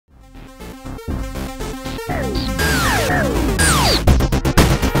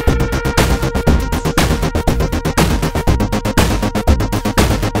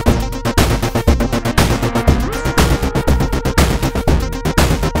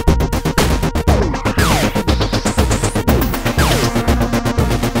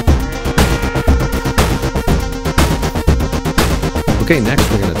Okay,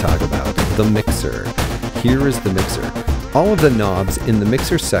 next we're going to talk about the mixer. Here is the mixer. All of the knobs in the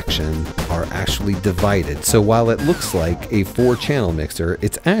mixer section are actually divided. So while it looks like a 4-channel mixer,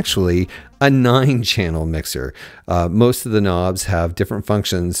 it's actually a 9-channel mixer. Most of the knobs have different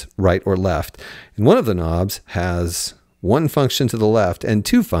functions, right or left. And one of the knobs has one function to the left and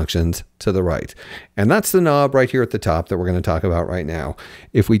 2 functions to the right. And that's the knob right here at the top that we're going to talk about right now.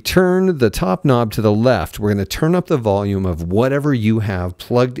 If we turn the top knob to the left, we're going to turn up the volume of whatever you have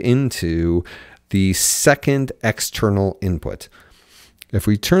plugged into the second external input. If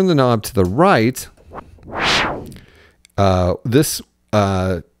we turn the knob to the right, this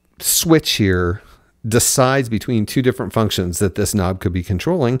switch here decides between 2 different functions that this knob could be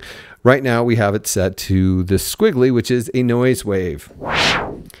controlling. Right now we have it set to this squiggly, which is a noise wave.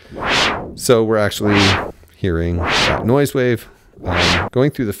 So we're actually hearing that noise wave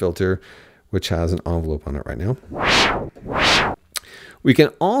going through the filter, which has an envelope on it right now. We can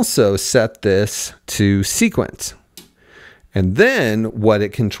also set this to sequence. And then what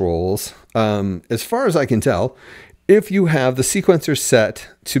it controls, as far as I can tell, if you have the sequencer set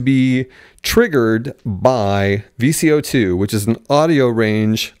to be triggered by VCO2, which is an audio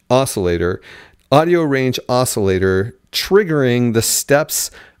range oscillator triggering the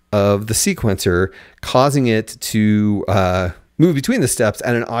steps of the sequencer, causing it to move between the steps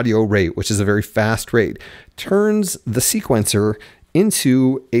at an audio rate, which is a very fast rate, turns the sequencer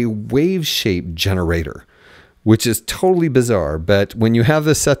into a wave shape generator, which is totally bizarre. But when you have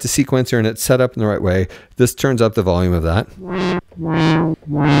this set to sequencer and it's set up in the right way, this turns up the volume of that.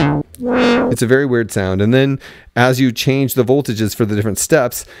 It's a very weird sound. And then as you change the voltages for the different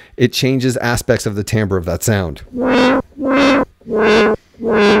steps, it changes aspects of the timbre of that sound.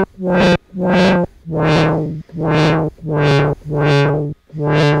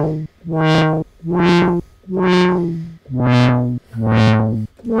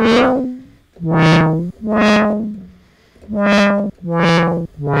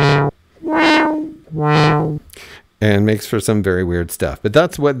 And makes for some very weird stuff. But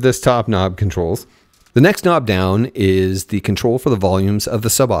that's what this top knob controls. The next knob down is the control for the volumes of the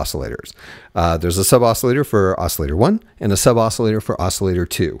sub-oscillators. There's a sub-oscillator for oscillator 1 and a sub-oscillator for oscillator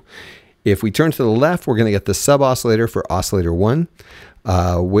 2. If we turn to the left, we're going to get the sub-oscillator for oscillator 1,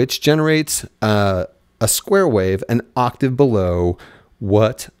 which generates a square wave an octave below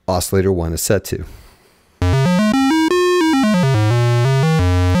what oscillator 1 is set to.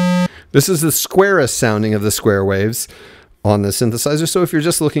 This is the squarest sounding of the square waves on the synthesizer. So if you're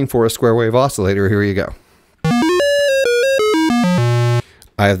just looking for a square wave oscillator, here you go.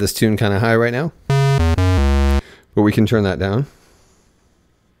 I have this tune kind of high right now, but we can turn that down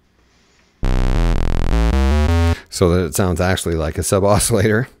so that it sounds actually like a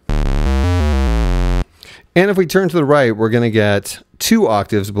sub-oscillator. And if we turn to the right, we're going to get 2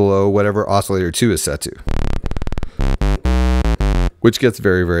 octaves below whatever oscillator 2 is set to, which gets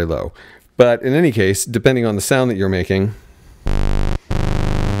very, very low. But in any case, depending on the sound that you're making,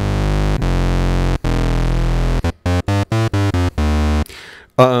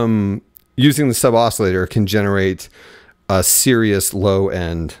 using the sub-oscillator can generate a serious low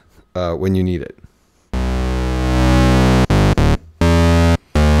end when you need it.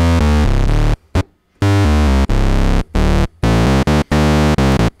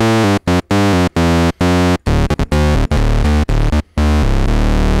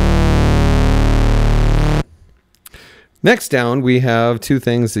 Next down, we have 2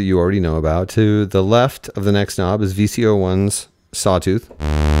 things that you already know about. To the left of the next knob is VCO1's sawtooth.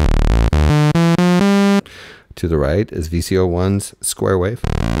 To the right is VCO1's square wave.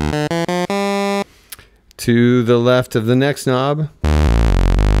 To the left of the next knob,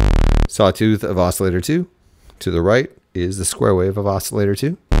 sawtooth of oscillator 2. To the right is the square wave of oscillator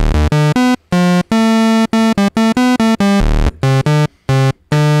 2.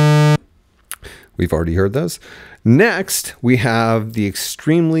 We've already heard those. Next, we have the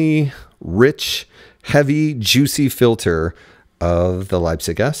extremely rich, heavy, juicy filter of the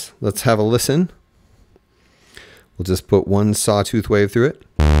Leipzig-S. Let's have a listen. We'll just put one sawtooth wave through it.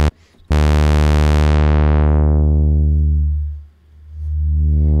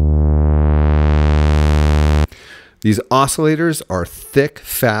 These oscillators are thick,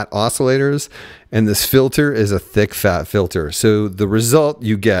 fat oscillators, and this filter is a thick, fat filter. So the result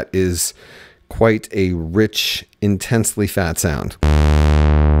you get is quite a rich, intensely fat sound.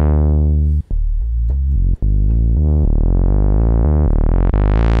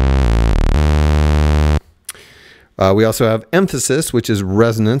 We also have emphasis, which is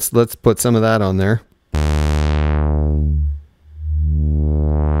resonance. Let's put some of that on there.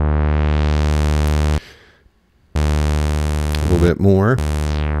 We'll bit more.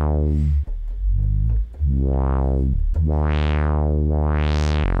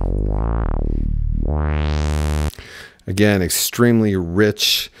 Again, extremely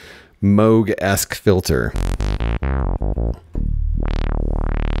rich Moog-esque filter.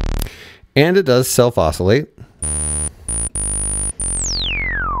 And it does self-oscillate.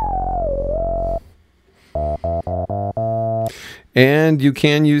 And you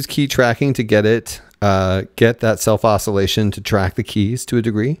can use key tracking to get it, get that self-oscillation to track the keys to a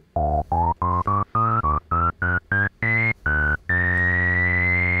degree.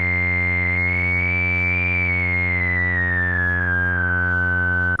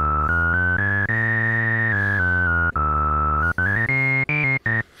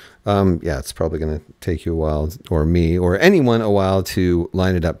 Yeah, it's probably going to take you a while, or me, or anyone a while to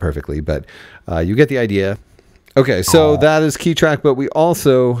line it up perfectly, but you get the idea. Okay, so that is key track, but we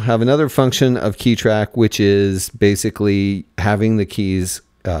also have another function of key track, which is basically having the keys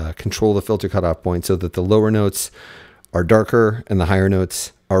control the filter cutoff point so that the lower notes are darker and the higher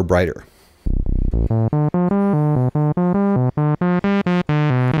notes are brighter.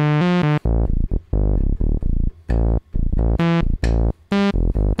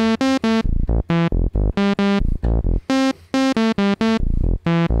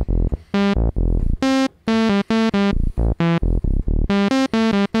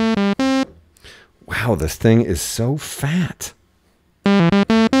 Wow, this thing is so fat.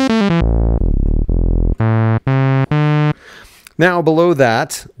 Now below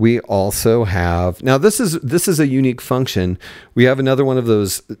that, we also have, now this is a unique function. We have another one of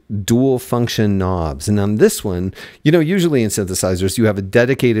those dual function knobs. And on this one, you know, usually in synthesizers, you have a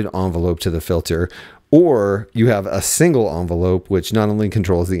dedicated envelope to the filter, or you have a single envelope, which not only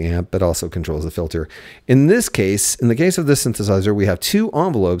controls the amp, but also controls the filter. In this case, in the case of this synthesizer, we have two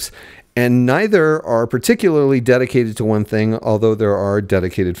envelopes, and neither are particularly dedicated to one thing, although there are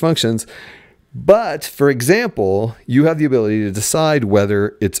dedicated functions. But for example, you have the ability to decide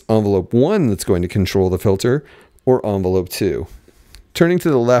whether it's envelope 1 that's going to control the filter or envelope 2. Turning to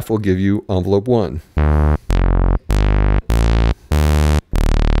the left will give you envelope 1.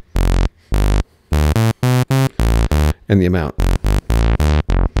 And the amount.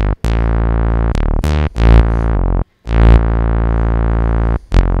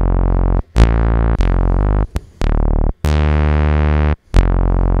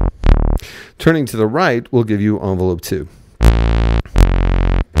 Turning to the right will give you envelope 2.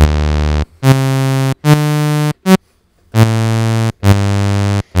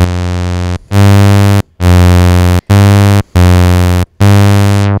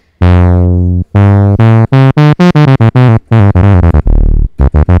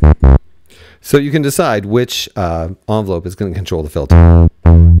 So you can decide which envelope is going to control the filter.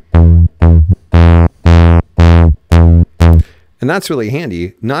 And that's really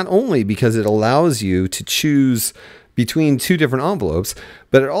handy, not only because it allows you to choose between two different envelopes,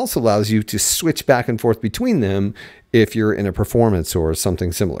 but it also allows you to switch back and forth between them if you're in a performance or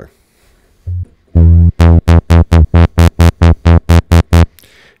something similar. And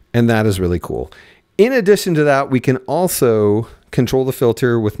that is really cool. In addition to that, we can also control the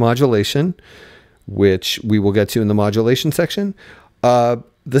filter with modulation, which we will get to in the modulation section. The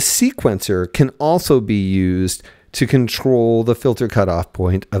sequencer can also be used to control the filter cutoff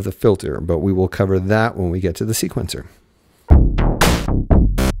point of the filter, but we will cover that when we get to the sequencer.